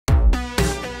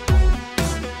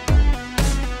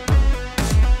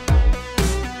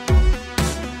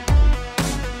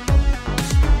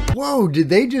Whoa, did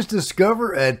they just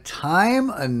discover a time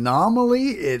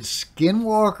anomaly at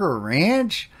Skinwalker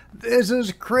Ranch? This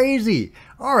is crazy.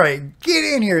 All right, get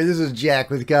in here. This is Jack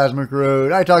with Cosmic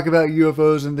Road. I talk about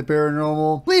UFOs and the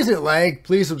paranormal. Please hit like,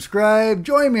 please subscribe,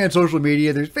 join me on social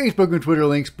media. There's Facebook and Twitter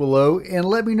links below, and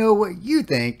let me know what you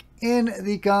think in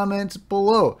the comments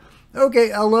below.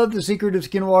 Okay, I love The Secret of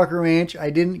Skinwalker Ranch. I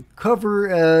didn't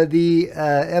cover the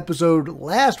episode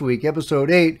last week, episode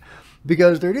 8,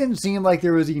 because there didn't seem like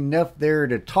there was enough there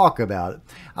to talk about it.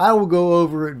 I will go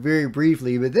over it very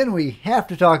briefly, but then we have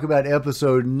to talk about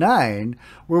episode 9,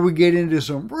 where we get into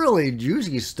some really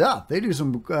juicy stuff. They do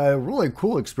some really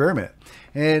cool experiment,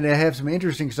 and they have some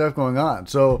interesting stuff going on.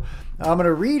 So I'm going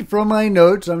to read from my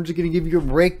notes. I'm just going to give you a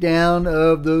breakdown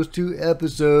of those 2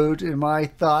 episodes and my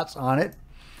thoughts on it.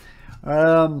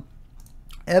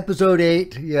 Episode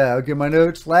 8, yeah, okay, my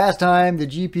notes. Last time, the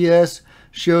GPS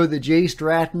showed that Jay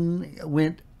Stratton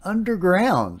went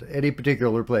underground at a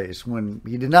particular place when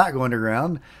he did not go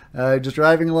underground, just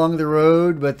driving along the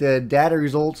road, but the data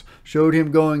results showed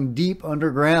him going deep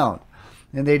underground.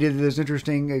 And they did this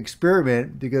interesting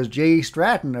experiment because Jay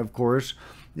Stratton, of course,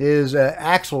 is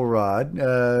Axelrod,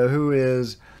 who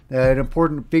is an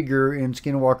important figure in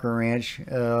Skinwalker Ranch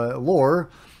lore.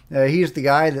 He's the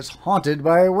guy that's haunted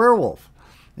by a werewolf.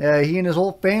 He and his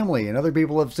whole family and other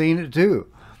people have seen it too.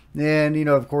 And, you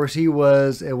know, of course, he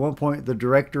was at one point the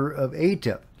director of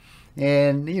ATIP.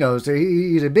 And, you know, so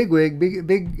he's a bigwig,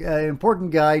 big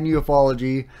important guy in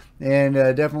ufology, and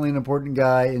definitely an important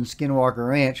guy in Skinwalker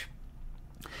Ranch.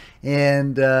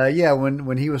 And, yeah,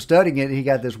 when he was studying it, he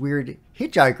got this weird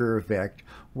hitchhiker effect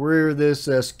where this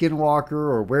skinwalker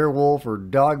or werewolf or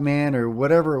dogman or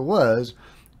whatever it was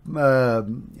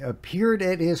appeared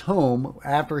at his home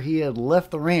after he had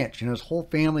left the ranch, and his whole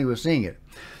family was seeing it.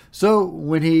 So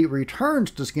when he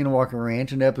returns to Skinwalker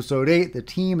Ranch in episode 8, the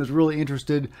team is really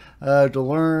interested to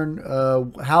learn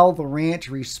how the ranch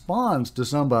responds to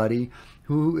somebody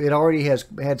who it already has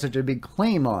had such a big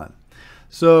claim on.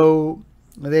 So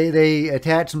they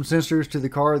attach some sensors to the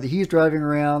car that he's driving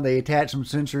around. They attach some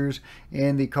sensors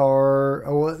in the car.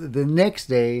 Oh, the next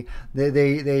day,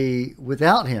 they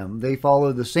without him, they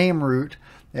follow the same route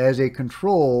as a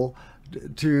control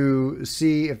to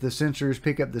see if the sensors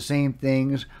pick up the same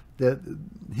things that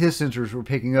his sensors were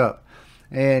picking up.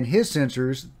 And his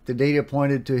sensors, the data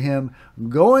pointed to him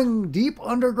going deep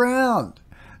underground.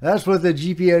 That's what the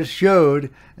GPS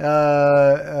showed,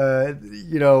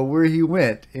 you know, where he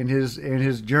went in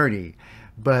his journey.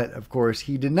 But, of course,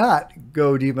 he did not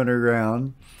go deep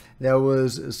underground. That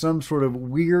was some sort of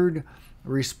weird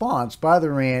response by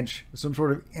the ranch, some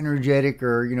sort of energetic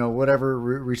or, you know, whatever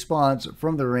response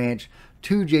from the ranch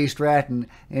to Jay Stratton,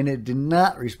 and it did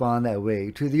not respond that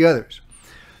way to the others.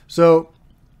 So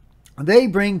they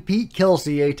bring Pete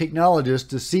Kelsey, a technologist,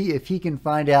 to see if he can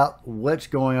find out what's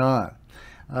going on.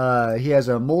 He has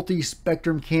a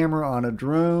multi-spectrum camera on a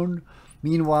drone.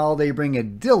 Meanwhile, they bring a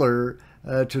diller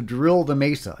to drill the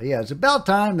mesa. Yeah, it's about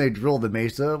time they drill the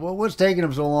mesa. Well, what's taking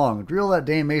them so long? Drill that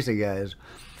damn mesa, guys.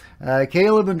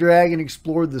 Caleb and Dragon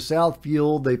explored the south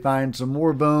field. They find some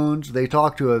more bones. They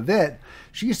talk to a vet.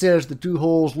 She says the 2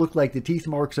 holes look like the teeth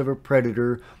marks of a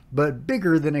predator, but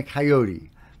bigger than a coyote.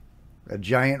 A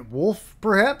giant wolf,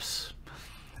 perhaps?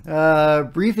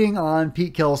 Briefing on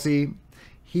Pete Kelsey,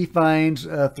 he finds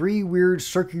 3 weird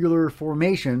circular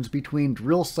formations between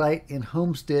Drill Site and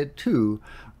Homestead 2,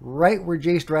 right where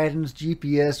Jay Stratton's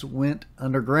GPS went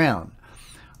underground.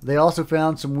 They also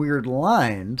found some weird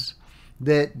lines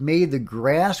that made the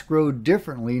grass grow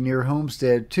differently near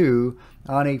Homestead 2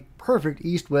 on a perfect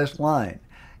east-west line,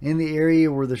 in the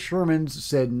area where the Shermans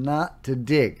said not to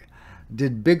dig.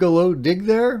 Did Bigelow dig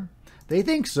there? They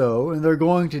think so, and they're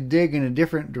going to dig in a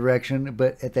different direction,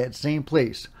 but at that same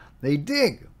place. They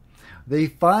dig. They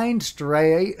find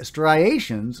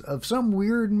striations of some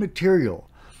weird material.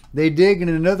 They dig in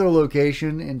another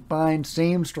location and find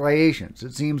same striations.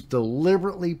 It seems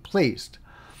deliberately placed.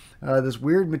 This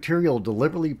weird material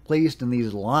deliberately placed in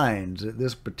these lines at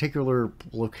this particular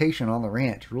location on the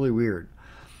ranch. Really weird.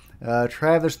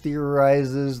 Travis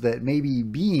theorizes that maybe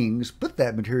beings put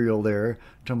that material there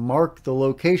to mark the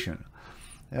location.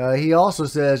 He also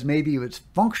says maybe it's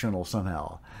functional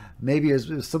somehow. Maybe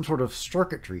it's some sort of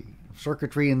circuitry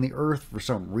in the earth for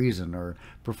some reason, or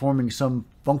performing some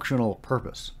functional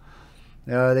purpose.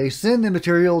 They send the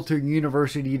material to a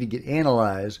university to get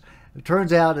analyzed. It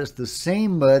turns out it's the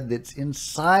same mud that's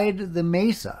inside the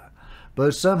mesa,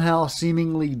 but somehow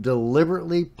seemingly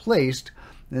deliberately placed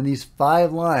in these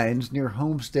 5 lines near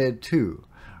Homestead 2.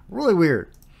 Really weird.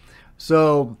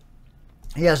 So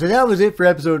Yeah, so that was it for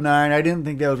episode 9. I didn't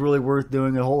think that was really worth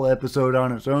doing a whole episode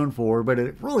on its own for, but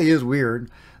it really is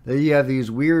weird that you have these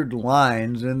weird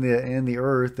lines in the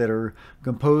earth that are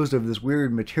composed of this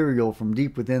weird material from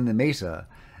deep within the mesa.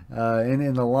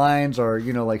 And the lines are,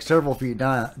 like several feet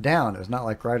down. It's not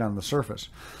like right on the surface.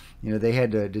 They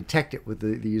had to detect it with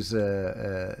these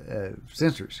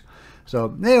sensors.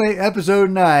 So anyway, episode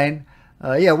 9.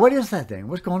 Yeah, what is that thing?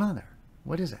 What's going on there?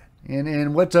 What is that?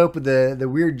 And what's up with the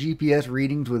weird GPS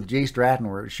readings with Jay Stratton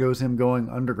where it shows him going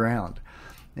underground?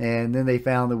 And then they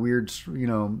found the weird,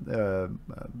 anyway,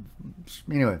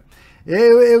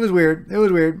 it was weird. It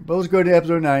was weird. But let's go to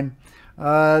episode 9.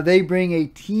 They bring a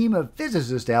team of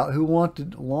physicists out who want to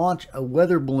launch a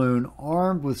weather balloon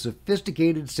armed with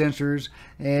sophisticated sensors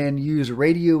and use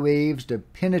radio waves to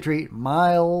penetrate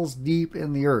miles deep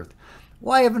in the earth.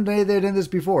 Why haven't they done this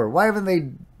before? Why haven't they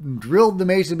drilled the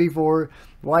mesa before?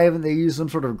 Why haven't they used some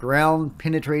sort of ground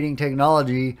penetrating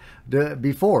technology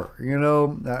before?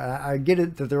 I get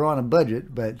it that they're on a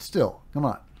budget, but still, come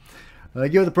on.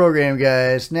 Give it the program,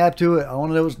 guys. Snap to it. I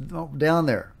want to know what's down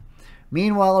there.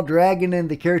 Meanwhile, Dragon and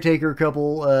the caretaker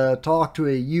couple talk to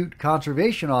a Ute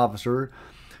conservation officer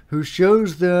who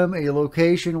shows them a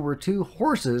location where 2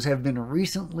 horses have been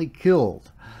recently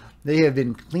killed. They have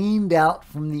been cleaned out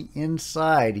from the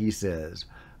inside, he says.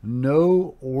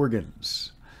 No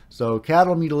organs. So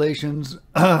cattle mutilations,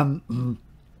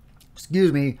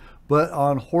 excuse me, but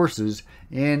on horses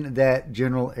in that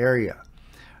general area.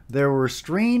 There were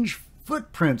strange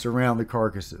footprints around the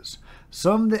carcasses.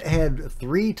 Some that had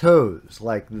 3 toes,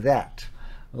 like that,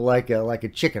 like a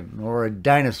chicken or a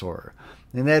dinosaur.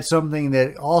 And that's something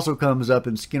that also comes up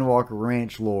in Skinwalker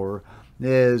Ranch lore.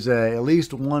 There's at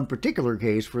least one particular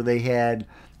case where they had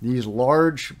these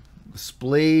large,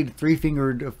 splayed,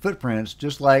 3-fingered footprints,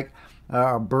 just like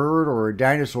a bird or a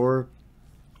dinosaur,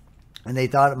 and they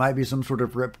thought it might be some sort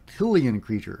of reptilian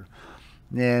creature.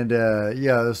 And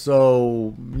yeah,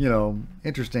 so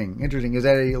interesting. Is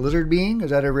that a lizard being?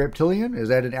 Is that a reptilian? Is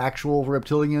that an actual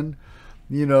reptilian?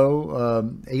 Alien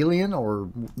or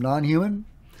non-human?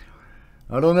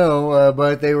 I don't know,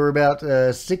 but they were about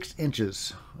 6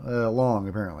 inches long,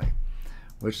 apparently,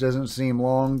 which doesn't seem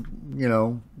long,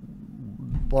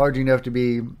 large enough to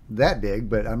be that big,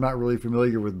 but I'm not really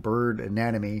familiar with bird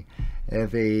anatomy.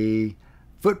 If a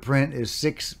footprint is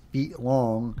 6 feet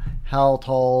long, how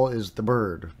tall is the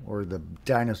bird or the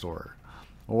dinosaur?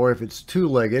 Or if it's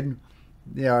 2-legged,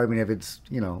 if it's,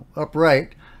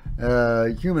 upright,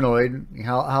 humanoid,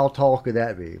 how tall could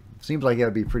that be? Seems like that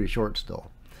would be pretty short still.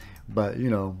 But,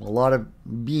 a lot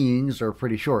of beings are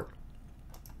pretty short.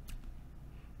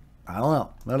 I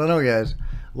don't know, guys.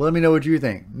 Let me know what you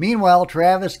think. Meanwhile,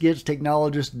 Travis gets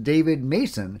technologist David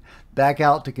Mason back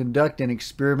out to conduct an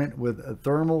experiment with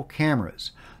thermal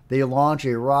cameras. They launch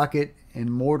a rocket and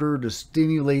mortar to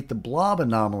stimulate the blob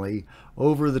anomaly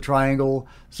over the triangle.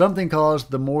 Something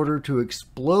caused the mortar to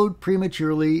explode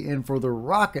prematurely and for the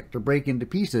rocket to break into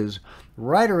pieces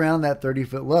right around that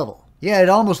 30-foot level. Yeah, it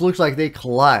almost looks like they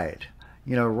collide,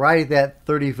 right at that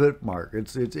 30-foot mark.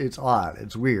 It's odd.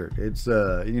 It's weird. It's,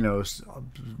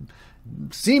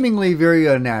 seemingly very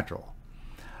unnatural.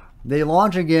 They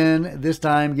launch again, this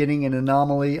time getting an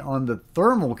anomaly on the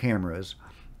thermal cameras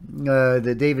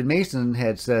that David Mason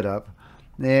had set up.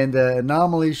 And the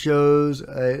anomaly shows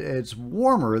it's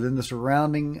warmer than the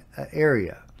surrounding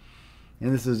area.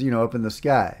 And this is, up in the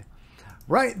sky.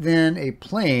 Right then, a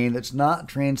plane that's not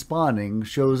transponding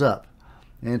shows up.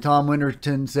 And Tom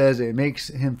Winterton says it makes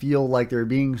him feel like they're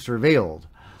being surveilled.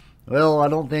 Well, I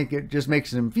don't think it just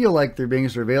makes them feel like they're being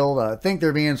surveilled. I think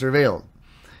they're being surveilled.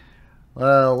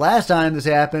 Last time this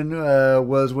happened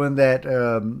was when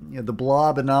the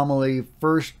blob anomaly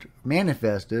first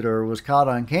manifested or was caught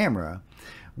on camera,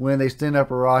 when they sent up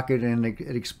a rocket and it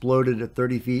exploded at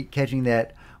 30 feet, catching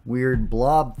that weird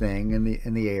blob thing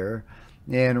in the air.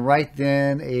 And right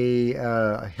then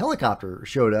a helicopter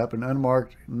showed up, an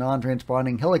unmarked,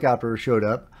 non-transponding helicopter showed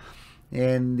up.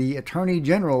 And the Attorney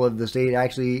General of the state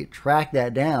actually tracked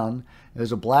that down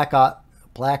as a Black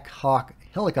Hawk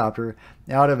helicopter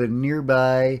out of a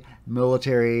nearby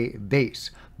military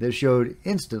base that showed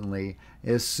instantly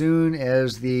as soon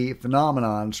as the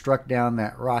phenomenon struck down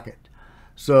that rocket.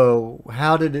 So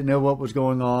how did it know what was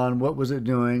going on? What was it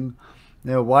doing?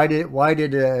 Why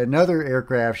did another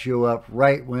aircraft show up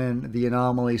right when the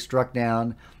anomaly struck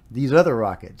down these other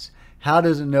rockets? How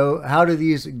does it know? How do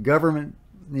these government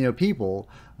people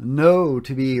know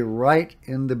to be right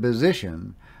in the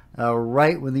position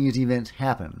right when these events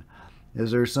happen?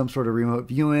 Is there some sort of remote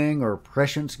viewing or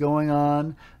prescience going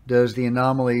on? Does the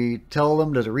anomaly tell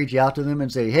them? Does it reach out to them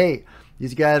and say, hey,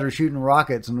 these guys are shooting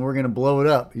rockets and we're going to blow it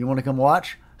up. You want to come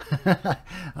watch?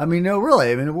 I mean, no,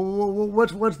 really. I mean,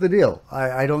 what's the deal?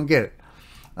 I don't get it.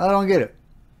 I don't get it.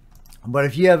 But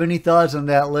if you have any thoughts on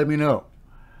that, let me know.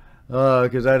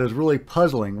 Because that is really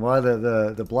puzzling why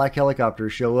the black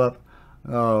helicopters show up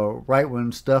right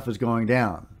when stuff is going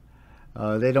down.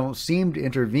 They don't seem to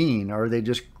intervene. Are they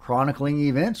just chronicling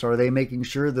events? Are they making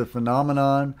sure the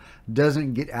phenomenon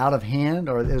doesn't get out of hand?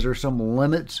 Or is there some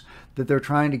limits that they're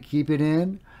trying to keep it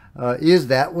in? Is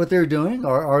that what they're doing?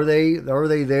 Or are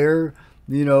they there,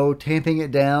 you know, tamping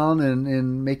it down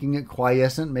and making it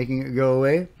quiescent, making it go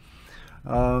away,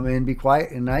 and be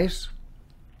quiet and nice?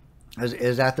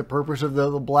 Is that the purpose of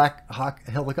the Black Hawk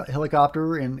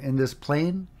helicopter in this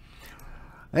plane?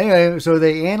 Anyway, so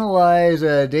they analyze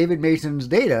David Mason's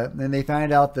data, and they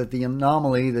find out that the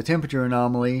anomaly, the temperature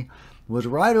anomaly, was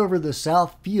right over the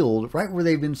south field, right where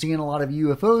they've been seeing a lot of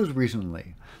UFOs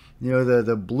recently. You know,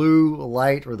 the blue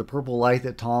light or the purple light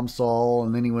that Tom saw,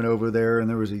 and then he went over there, and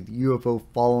there was a UFO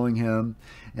following him,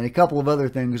 and a couple of other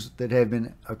things that have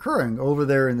been occurring over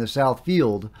there in the south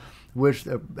field, which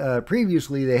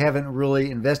previously they haven't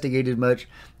really investigated much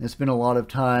and spent a lot of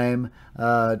time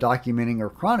documenting or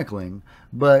chronicling,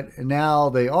 but now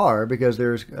they are, because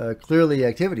there's clearly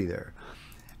activity there.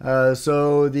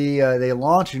 So they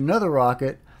launched another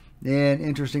rocket, and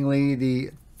interestingly,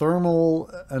 the thermal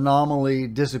anomaly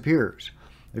disappears.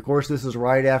 Of course, this is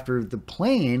right after the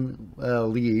plane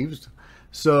leaves.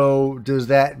 So does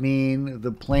that mean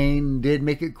the plane did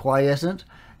make it quiescent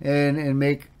and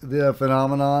make the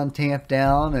phenomenon tamp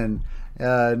down and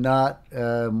not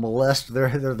molest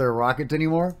their rockets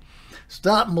anymore?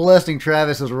 Stop molesting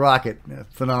Travis's rocket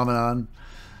phenomenon.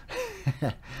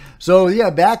 So yeah,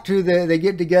 back to they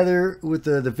get together with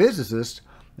the physicist,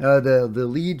 the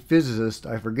lead physicist,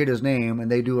 I forget his name,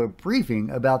 and they do a briefing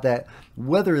about that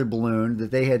weather balloon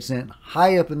that they had sent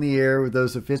high up in the air with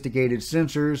those sophisticated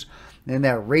sensors and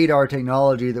that radar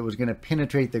technology that was going to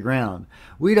penetrate the ground.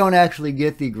 We don't actually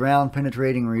get the ground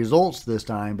penetrating results this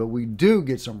time, but we do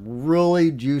get some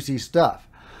really juicy stuff.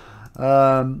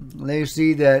 They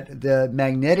see that the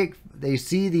magnetic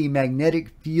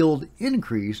field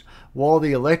increase while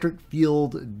the electric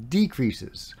field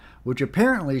decreases, which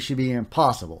apparently should be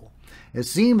impossible. It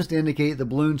seems to indicate the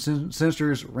balloon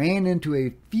sensors ran into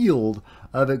a field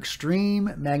of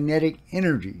extreme magnetic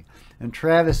energy. And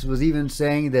Travis was even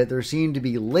saying that there seemed to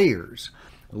be layers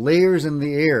in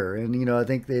the air. And, you know, I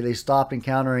think they stopped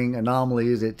encountering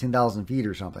anomalies at 10,000 feet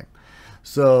or something.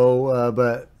 So,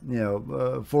 but, you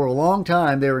know, for a long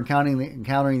time, they were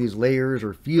encountering these layers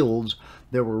or fields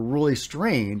that were really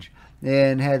strange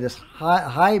and had this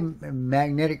high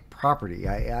magnetic property.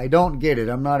 I don't get it.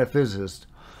 I'm not a physicist.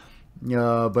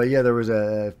 But yeah, there was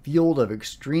a field of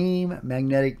extreme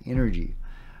magnetic energy.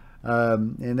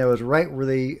 And that was right where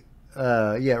they,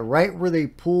 right where they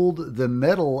pulled the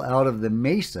metal out of the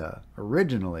mesa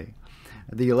originally.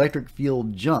 The electric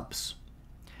field jumps.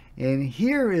 And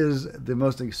here is the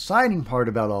most exciting part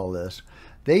about all this.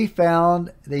 They find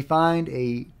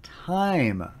a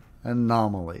time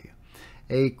anomaly,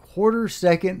 a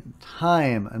quarter-second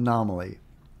time anomaly.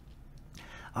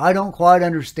 I don't quite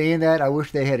understand that. I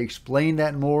wish they had explained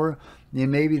that more,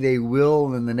 and maybe they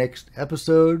will in the next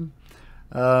episode.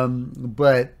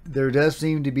 But there does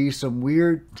seem to be some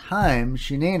weird time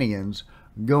shenanigans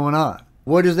going on.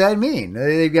 What does that mean?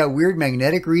 They've got weird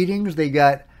magnetic readings. They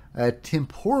got a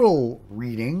temporal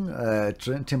reading, a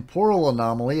temporal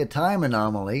anomaly, a time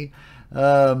anomaly.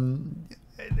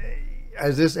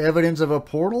 Is this evidence of a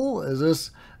portal? Is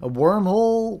this a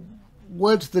wormhole?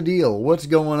 What's the deal? What's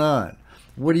going on?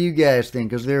 What do you guys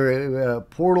think? Is there a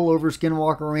portal over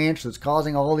Skinwalker Ranch that's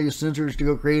causing all these sensors to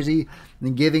go crazy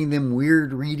and giving them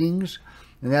weird readings?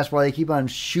 And that's why they keep on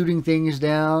shooting things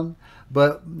down.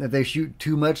 But if they shoot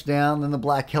too much down, then the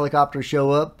black helicopters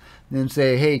show up and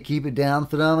say, hey, keep it down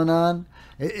phenomenon.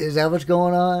 Is that what's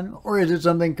going on? Or is it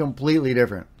something completely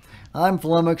different? I'm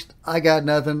flummoxed. I got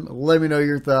nothing. Let me know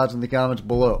your thoughts in the comments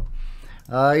below.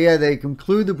 Yeah, they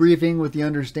conclude the briefing with the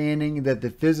understanding that the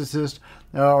physicists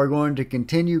are going to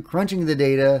continue crunching the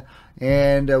data,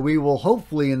 and we will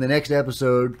hopefully in the next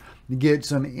episode get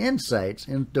some insights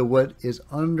into what is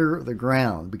under the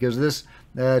ground, because this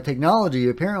technology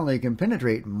apparently can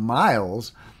penetrate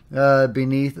miles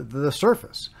beneath the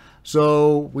surface.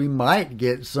 So we might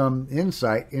get some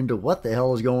insight into what the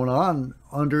hell is going on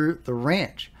under the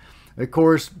ranch. Of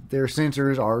course, their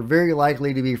sensors are very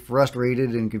likely to be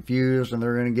frustrated and confused, and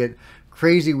they're going to get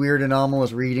crazy, weird,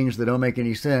 anomalous readings that don't make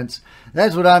any sense.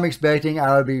 That's what I'm expecting.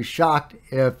 I would be shocked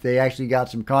if they actually got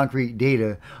some concrete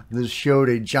data that showed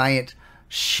a giant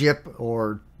ship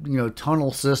or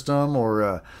tunnel system or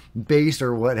a base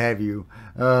or what have you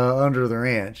under the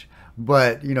ranch.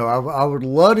 But I would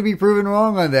love to be proven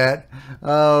wrong on that.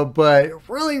 But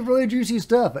really, really juicy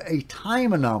stuff. A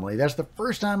time anomaly. That's the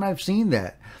first time I've seen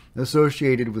that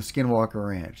associated with Skinwalker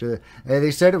Ranch.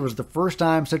 They said it was the first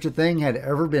time such a thing had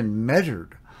ever been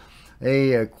measured.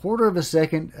 A quarter of a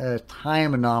second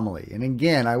time anomaly. And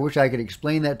again, I wish I could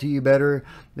explain that to you better.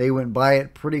 They went by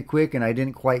it pretty quick and I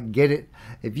didn't quite get it.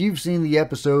 If you've seen the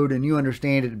episode and you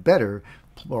understand it better,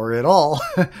 or at all,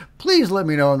 please let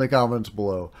me know in the comments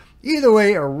below. Either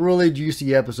way, a really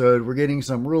juicy episode. We're getting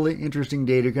some really interesting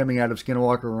data coming out of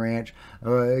Skinwalker Ranch.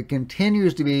 It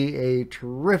continues to be a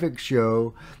terrific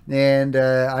show, and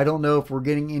I don't know if we're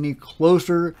getting any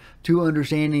closer to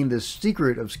understanding the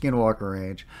secret of Skinwalker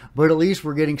Ranch, but at least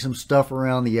we're getting some stuff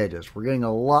around the edges. We're getting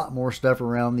a lot more stuff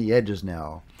around the edges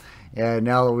now. And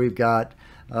now that we've got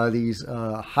these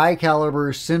high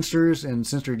caliber sensors and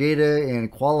sensor data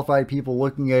and qualified people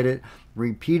looking at it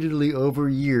repeatedly over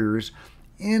years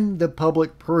in the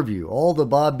public purview. All the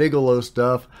Bob Bigelow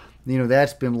stuff,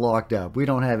 that's been locked up. We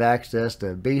don't have access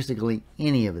to basically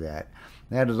any of that.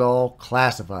 That is all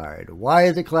classified. Why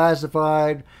is it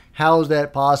classified? How is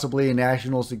that possibly a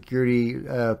national security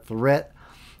threat?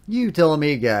 You tell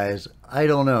me, guys. I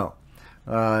don't know.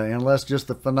 Unless just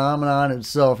the phenomenon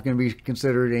itself can be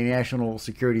considered a national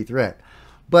security threat.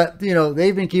 But,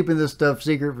 they've been keeping this stuff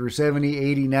secret for 70,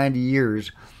 80, 90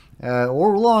 years.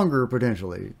 Or longer,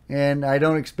 potentially. And I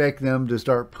don't expect them to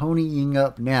start ponying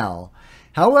up now.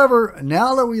 However,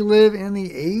 now that we live in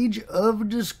the age of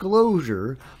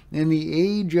disclosure, in the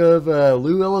age of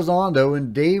Lou Elizondo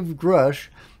and Dave Grush,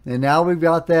 and now we've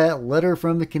got that letter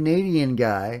from the Canadian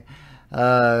guy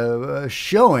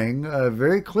showing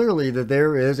very clearly that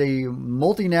there is a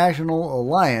multinational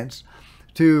alliance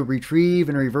to retrieve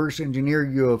and reverse engineer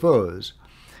UFOs,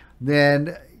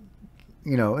 then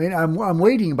and I'm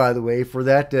waiting, by the way, for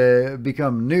that to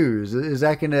become news. Is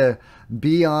that going to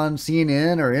be on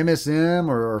CNN or MSM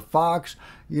or Fox?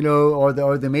 Are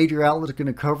the major outlets going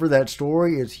to cover that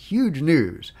story? It's huge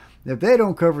news. If they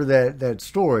don't cover that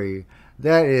story,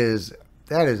 that is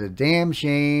a damn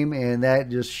shame, and that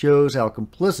just shows how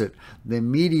complicit the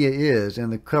media is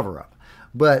in the cover-up.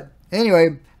 But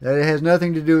anyway, that has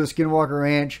nothing to do with Skinwalker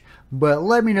Ranch. But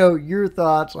let me know your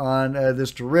thoughts on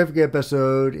this terrific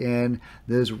episode and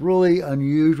this really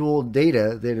unusual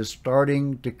data that is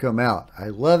starting to come out. I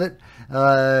love it.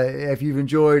 If you've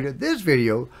enjoyed this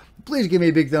video, please give me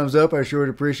a big thumbs up. I sure would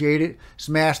appreciate it.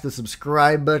 Smash the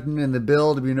subscribe button and the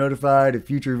bell to be notified of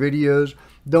future videos.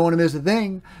 Don't want to miss a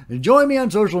thing. Join me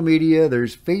on social media.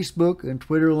 There's Facebook and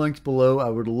Twitter links below. I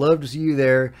would love to see you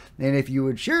there. And if you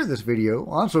would share this video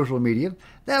on social media,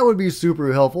 that would be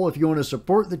super helpful. If you want to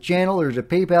support the channel, there's a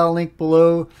PayPal link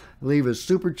below. Leave a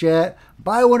super chat.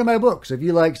 Buy one of my books. If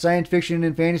you like science fiction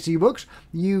and fantasy books,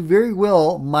 you very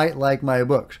well might like my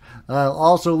books.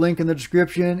 Also link in the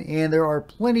description, and there are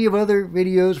plenty of other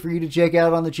videos for you to check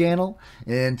out on the channel.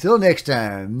 Until next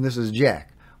time, this is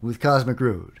Jack with Cosmic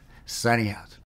Road, signing out.